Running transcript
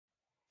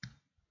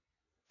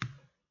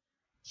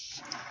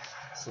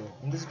So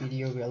in this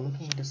video we are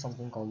looking into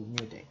something called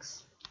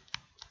Mutex.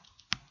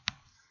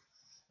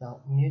 Now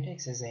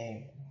Mutex is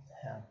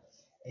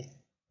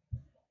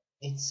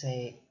it's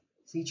a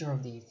feature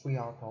of the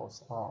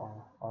FreeRTOS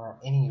or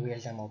any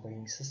real-time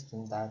operating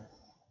system that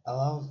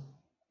allows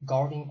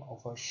guarding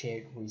of a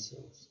shared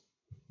resource.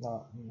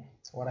 Now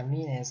what I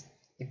mean is,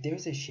 if there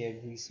is a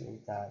shared resource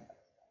that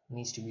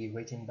needs to be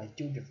written by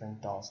two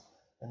different tasks,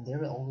 then there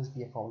will always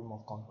be a problem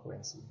of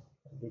concurrency,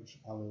 which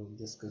I will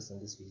discuss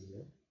in this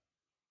video.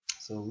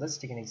 So let's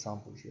take an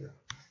example here.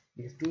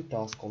 We have two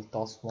tasks called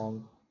task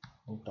 1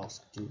 and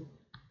task 2,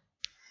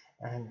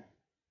 and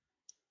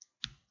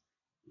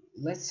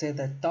let's say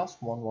that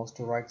task 1 wants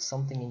to write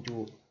something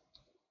into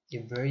a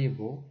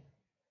variable,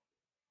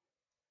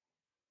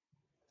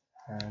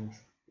 and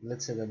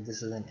let's say that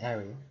this is an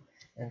array,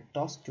 and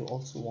task 2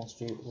 also wants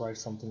to write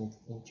something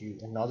into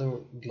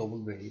another global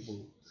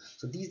variable.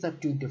 So these are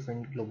two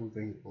different global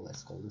variables.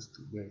 Let's call this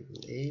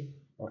variable A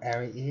or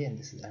array A, and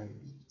this is array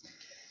B.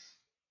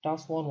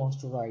 Task 1 wants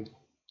to write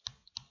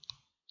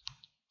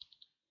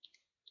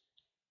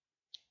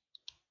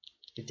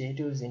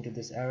potatoes into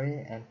this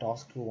array, and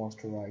task 2 wants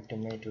to write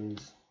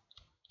tomatoes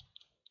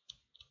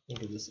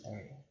into this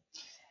array.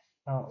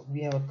 Now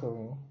we have a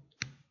kernel.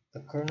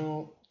 The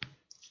kernel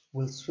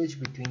will switch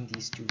between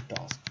these two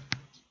tasks.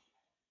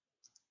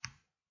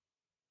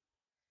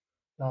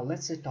 Now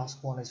let's say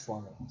task 1 is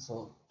running.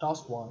 So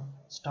task 1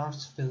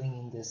 starts filling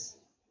in this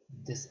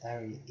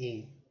array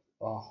A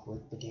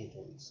with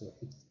potatoes. So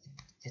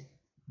it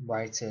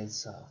writes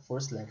its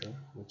first letter,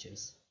 which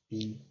is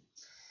P,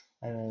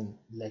 and then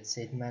let's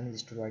say it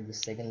manages to write the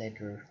second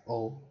letter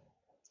O,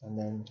 and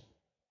then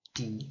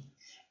T,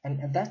 and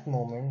at that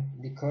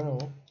moment the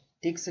kernel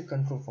takes the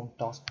control from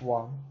task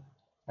 1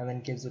 and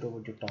then gives it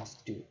over to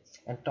task 2,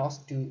 and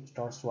task 2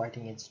 starts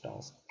writing its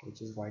task,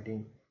 which is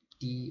writing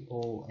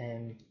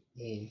TOMA,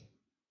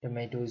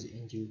 tomatoes,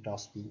 into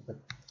task B. But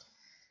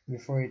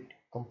before it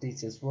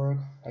completes its work,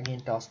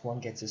 again task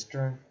 1 gets its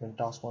turn when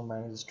task 1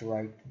 manages to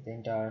write the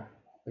entire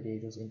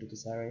potatoes into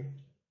this array,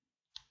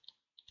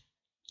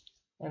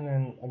 and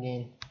then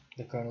again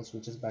the kernel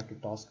switches back to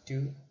task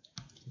 2.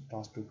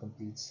 Task 2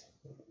 completes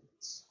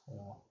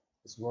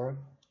its work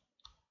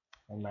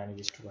and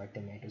manages to write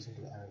tomatoes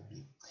into the array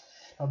B.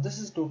 Now this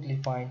is totally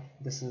fine,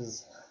 this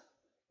is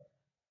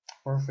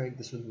perfect,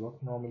 this will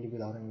work normally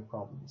without any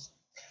problems.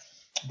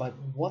 But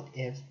what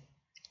if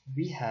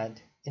we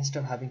had,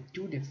 instead of having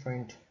two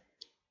different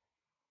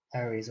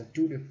arrays or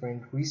two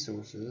different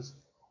resources,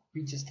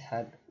 we just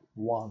had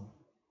one?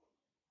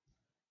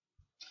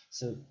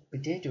 So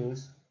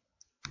potatoes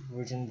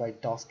written by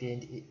task A,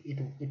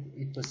 and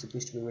it was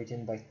supposed to be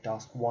written by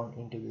task 1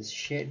 into this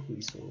shared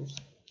resource,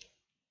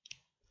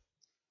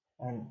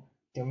 and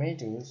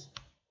tomatoes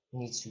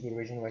needs to be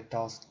written by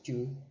task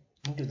 2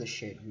 into the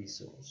shared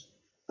resource.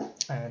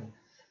 And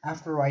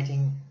after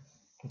writing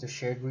the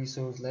shared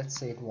resource, let's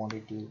say it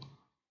wanted to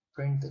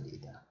print the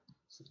data.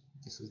 So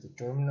this is the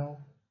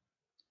terminal,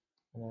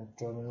 and then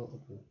terminal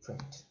it will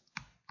print.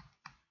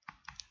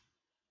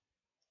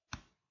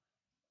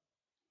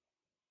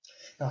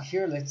 Now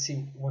here let's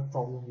see what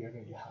problem we are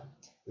going to have.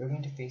 We are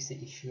going to face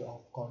the issue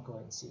of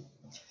concurrency.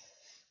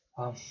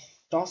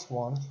 Task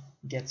 1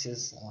 gets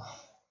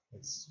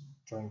it's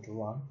trying to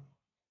run,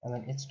 and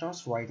then it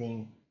starts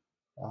writing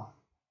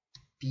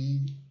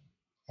P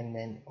and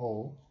then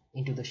O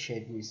into the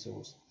shared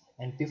resource,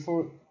 and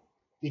before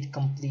it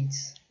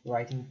completes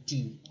writing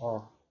T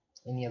or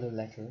any other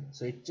letter,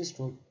 so it just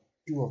wrote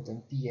two of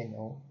them, P and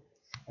O,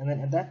 and then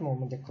at that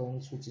moment the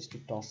kernel switches to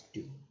task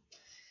 2.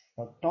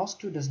 Now task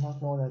 2 does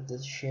not know that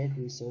this shared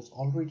resource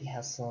already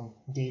has some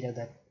data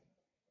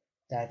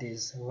that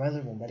is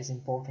relevant, that is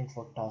important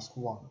for task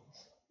 1.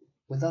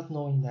 Without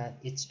knowing that,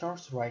 it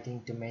starts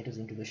writing tomatoes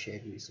into the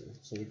shared resource.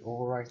 So it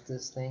overwrites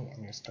this thing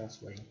and it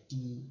starts writing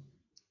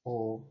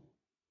TOM.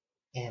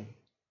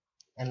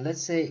 And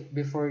let's say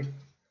before it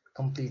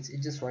completes,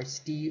 it just writes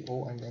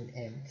TO and then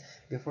M.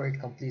 Before it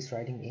completes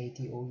writing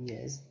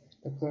ATOES,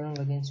 the kernel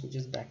again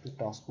switches back to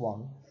task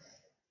 1.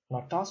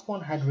 Now task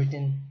 1 had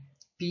written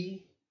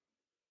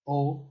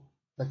PO,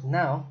 but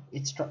now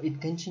it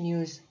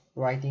continues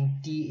writing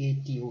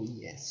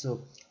TATOES.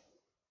 So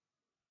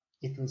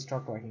it will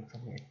start writing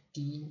from here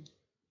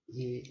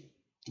TATOES,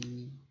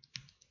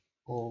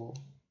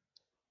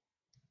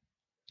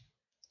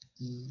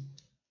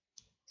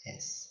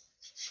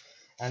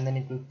 and then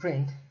it will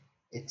print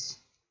its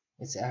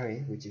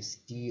array, which is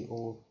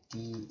TOTATOES.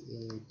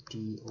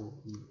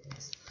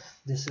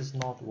 This is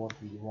not what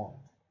we want.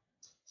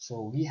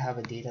 So we have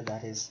a data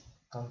that is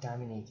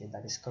contaminated,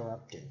 that is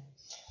corrupted,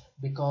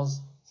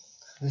 because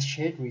the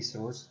shared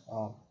resource,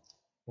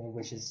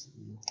 which is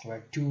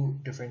where two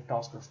different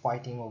tasks are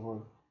fighting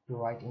over to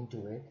write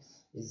into it,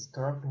 is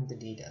corrupting the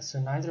data. So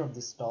neither of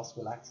these tasks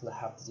will actually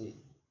have the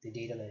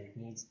data that it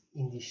needs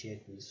in the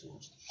shared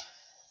resource.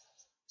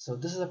 So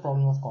this is a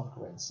problem of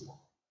concurrency.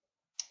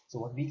 So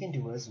what we can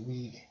do is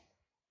we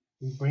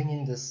bring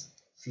in this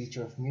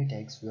feature of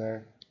Mutex,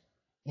 where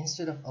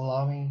instead of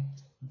allowing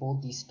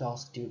both these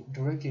tasks to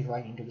directly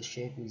write into the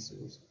shared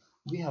resource,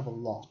 we have a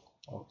lock.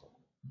 Okay,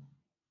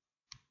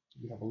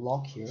 we have a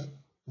lock here,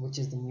 which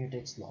is the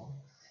mutex lock.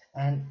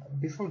 And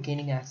before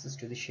gaining access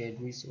to the shared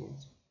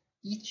resource,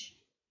 each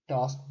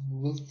task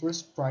will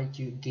first try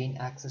to gain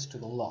access to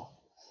the lock.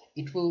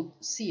 It will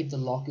see if the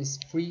lock is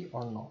free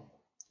or not.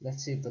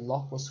 Let's say if the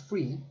lock was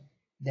free,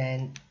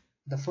 then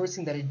the first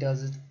thing that it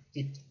does is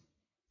it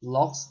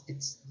locks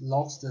this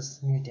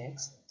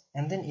mutex,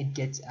 and then it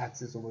gets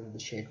access over to the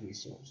shared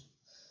resource.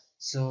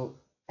 So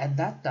at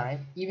that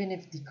time, even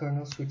if the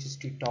kernel switches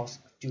to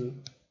task 2,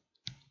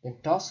 then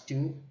task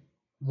 2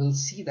 will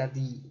see that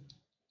the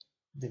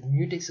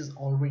mutex is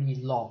already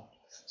locked.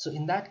 So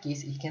in that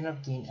case, it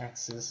cannot gain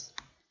access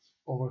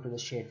over to the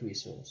shared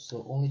resource.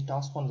 So only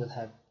task 1 will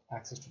have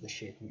access to the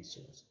shared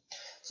resource.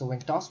 So when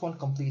task 1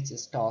 completes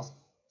its task,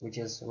 which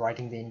is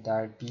writing the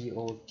entire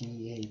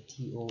TOTATOES,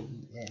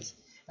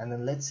 and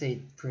then let's say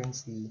it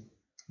prints the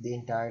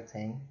entire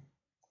thing,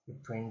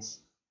 it prints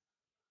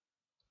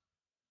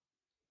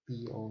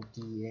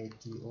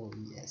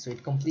POTATOES. So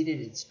it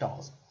completed its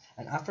task,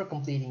 and after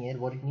completing it,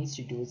 what it needs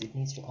to do is it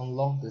needs to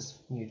unlock this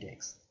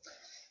mutex.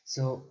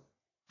 So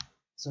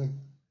the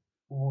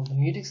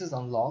mutex is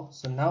unlocked.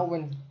 So now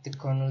when the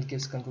kernel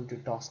gives control to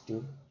task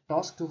 2,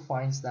 task 2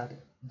 finds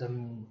that the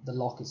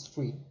lock is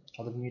free,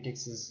 or the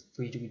mutex is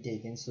free to be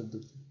taken. So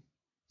the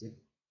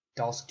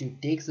task 2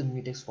 takes the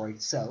mutex for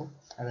itself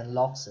and then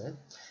locks it,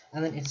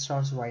 and then it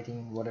starts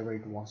writing whatever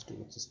it wants to,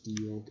 which is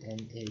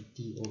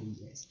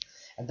TOTATOES.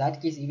 In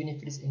that case, even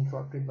if it is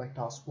interrupted by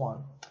task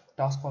 1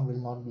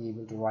 will not be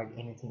able to write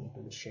anything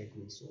into the shared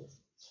resource.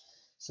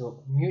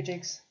 So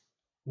mutex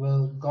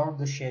will guard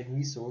the shared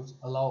resource,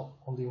 allow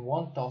only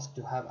one task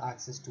to have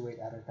access to it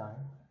at a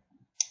time,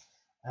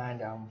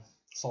 and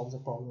solve the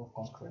problem of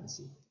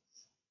concurrency.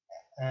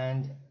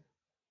 And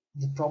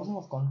the problem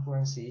of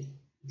concurrency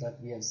that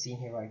we have seen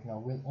here right now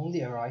will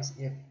only arise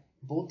if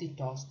both the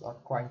tasks are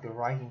trying to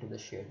write into the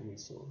shared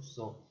resource.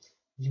 So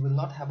you will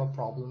not have a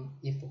problem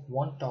if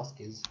one task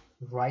is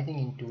writing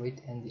into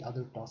it and the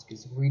other task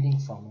is reading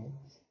from it.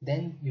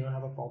 Then you don't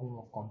have a problem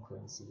of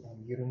concurrency,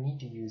 and you don't need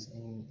to use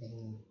any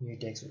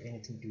mutex or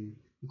anything to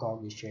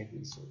guard the shared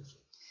resource.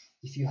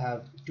 If you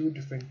have two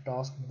different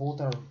tasks, both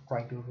are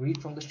trying to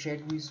read from the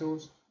shared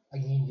resource,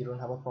 again you don't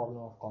have a problem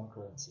of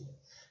concurrency.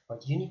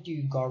 But you need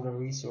to guard a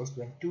resource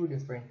when two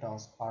different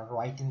tasks are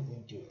writing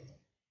into it.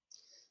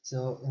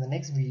 So in the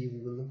next video, we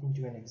will look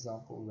into an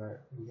example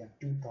where we have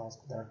two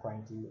tasks that are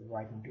trying to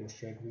write into a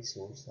shared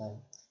resource,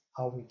 and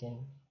how we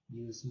can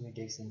use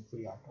mutex in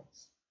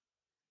FreeRTOS.